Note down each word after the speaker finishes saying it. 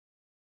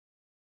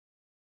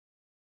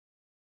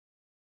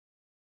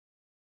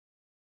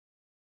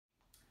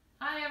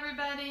Hi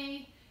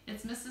everybody,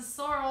 it's Mrs.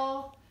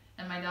 Sorrel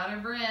and my daughter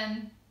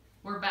Bryn.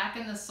 We're back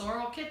in the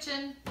Sorrel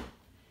kitchen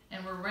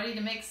and we're ready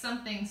to make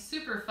something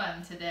super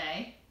fun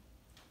today.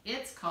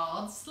 It's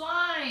called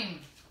slime.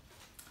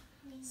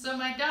 So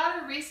my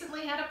daughter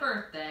recently had a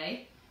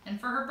birthday,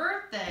 and for her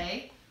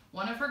birthday,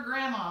 one of her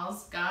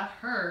grandmas got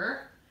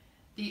her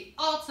the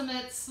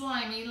ultimate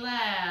slimy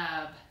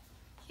lab.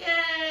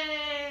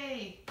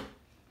 Yay!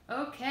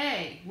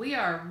 Okay, we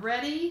are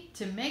ready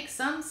to make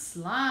some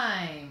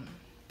slime.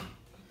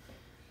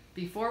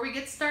 Before we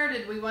get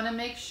started, we want to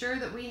make sure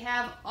that we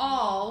have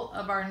all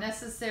of our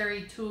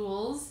necessary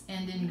tools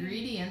and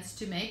ingredients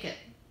to make it.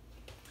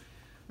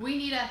 We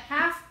need a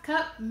 1/2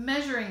 cup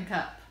measuring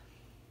cup.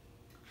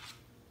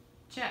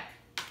 Check.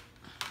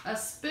 A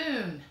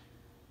spoon.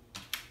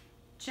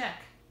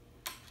 Check.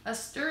 A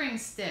stirring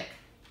stick.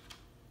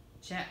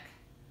 Check.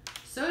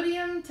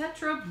 Sodium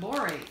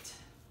tetraborate.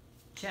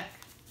 Check.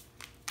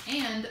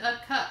 And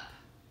a cup.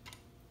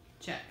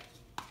 Check.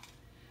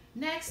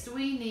 Next,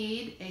 we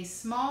need a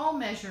small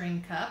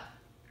measuring cup.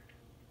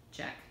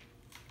 Check.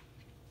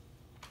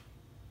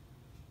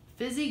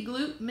 Fizzy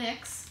Gloop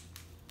mix.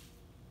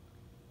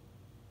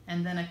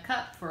 And then a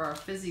cup for our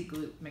Fizzy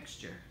Gloop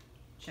mixture.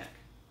 Check.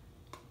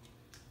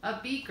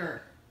 A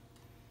beaker.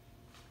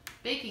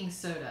 Baking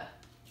soda.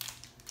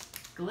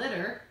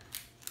 Glitter.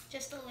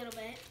 Just a little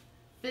bit.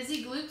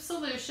 Fizzy Gloop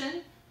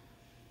solution.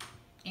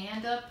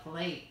 And a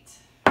plate.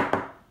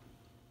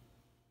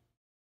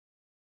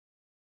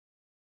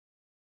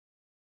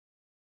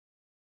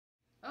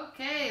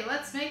 Okay,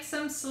 let's make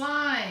some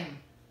slime.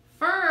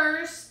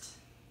 First,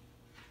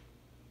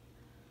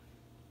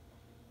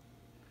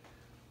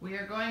 we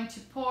are going to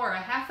pour a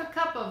 1/2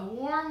 cup of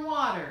warm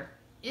water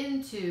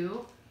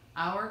into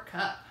our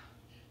cup.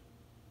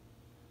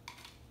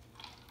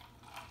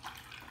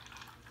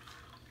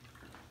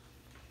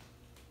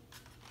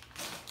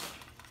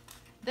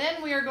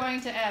 Then we are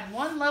going to add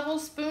 1 level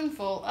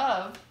spoonful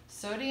of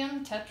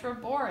sodium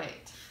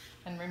tetraborate.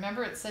 And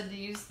remember, it said to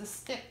use the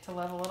stick to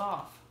level it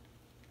off.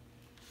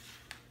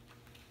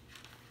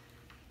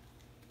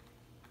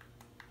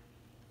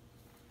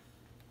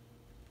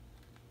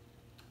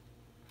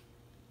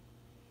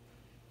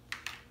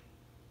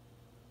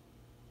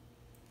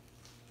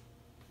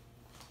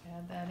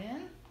 Add that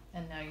in,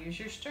 and now use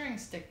your stirring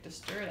stick to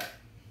stir it up.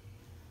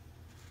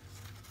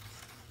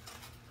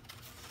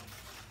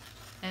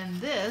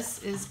 And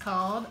this is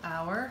called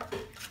our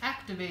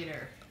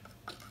activator.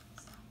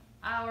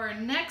 Our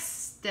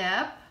next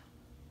step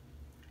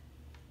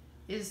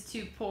is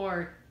to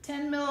pour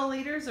 10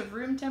 milliliters of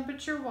room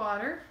temperature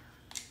water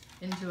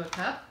into a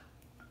cup,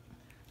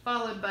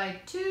 followed by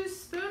 2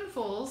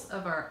 spoonfuls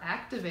of our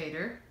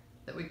activator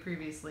that we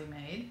previously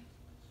made.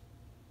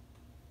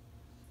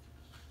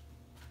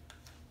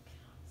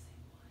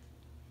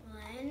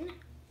 1,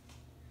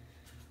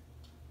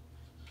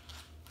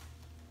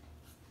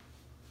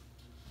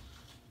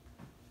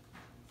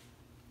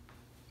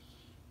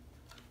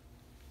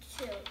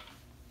 2.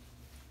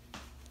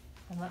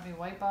 And let me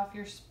wipe off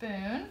your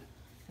spoon.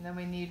 And then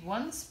we need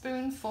 1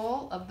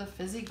 spoonful of the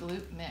Fizzy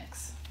Gloop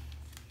mix.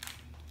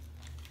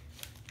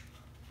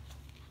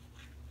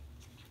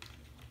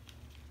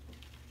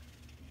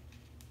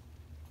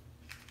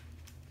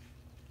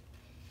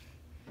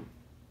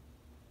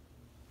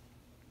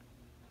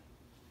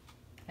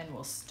 And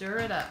we'll stir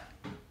it up.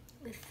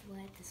 With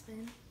what, the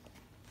spoon?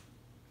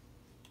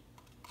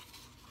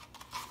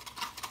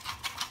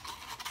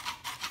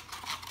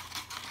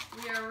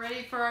 We are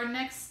ready for our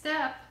next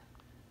step.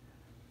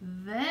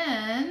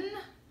 Then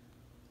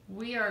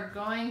we are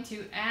going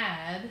to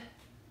add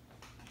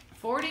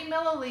 40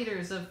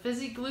 milliliters of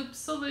Fizzy Gloop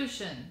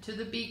solution to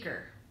the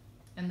beaker.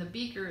 And the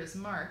beaker is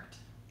marked.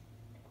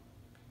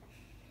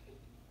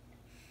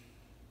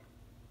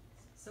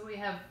 So we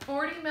have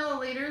 40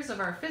 milliliters of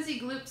our Fizzy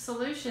Gloop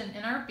solution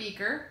in our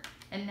beaker,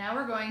 and now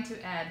we're going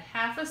to add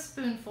 1/2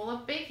 spoonful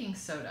of baking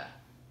soda.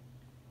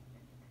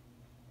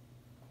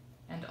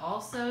 And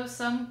also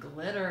some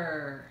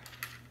glitter.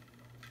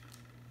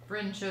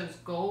 Bryn chose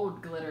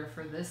gold glitter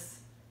for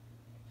this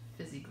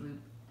Fizzy Gloop.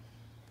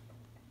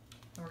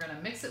 And we're going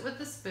to mix it with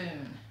the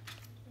spoon.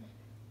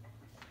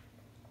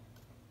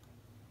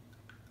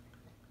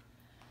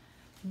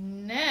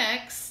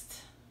 Next,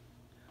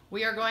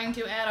 we are going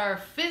to add our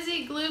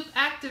Fizzy Gloop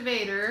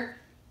activator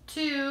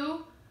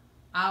to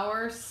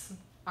our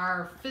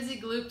Fizzy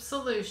Gloop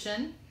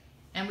solution.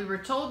 And we were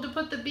told to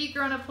put the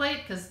beaker on a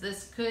plate because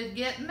this could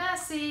get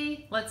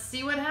messy. Let's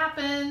see what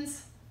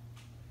happens.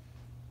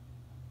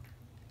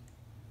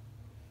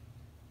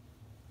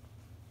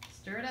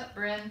 Stir it up,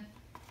 Bryn.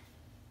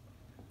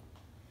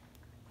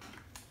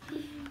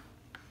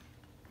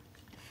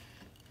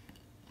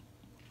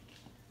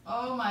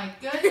 Oh my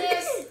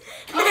goodness!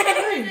 Oh my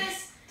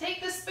goodness!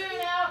 Take the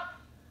spoon out.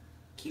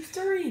 Keep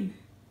stirring.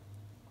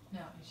 No,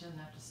 you shouldn't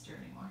have to stir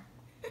anymore.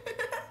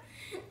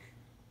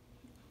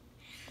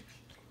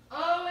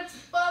 Oh, it's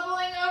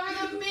bubbling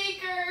over the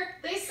beaker.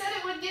 They said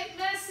it would get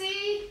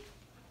messy.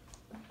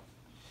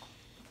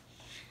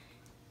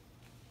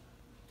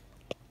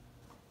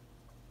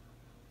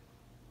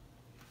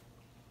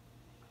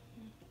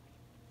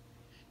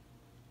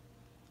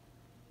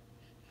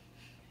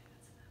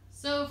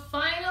 So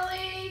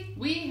finally,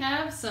 we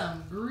have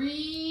some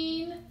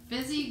green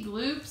fizzy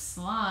gloop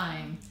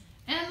slime.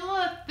 And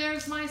look,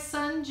 there's my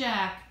son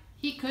Jack.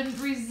 He couldn't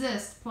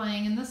resist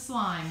playing in the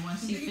slime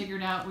once he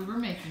figured out we were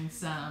making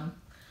some.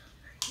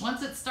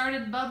 Once it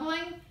started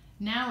bubbling,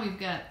 now we've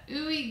got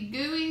ooey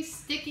gooey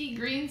sticky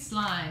green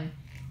slime.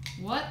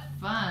 What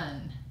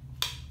fun.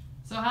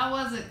 So how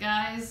was it,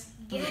 guys?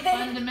 Was it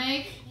fun to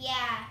make?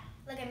 Yeah.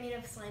 Look, I made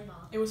a slime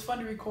ball. It was fun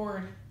to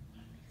record.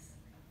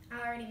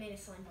 I already made a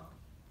slime ball.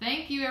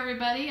 Thank you,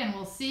 everybody, and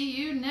we'll see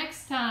you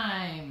next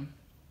time.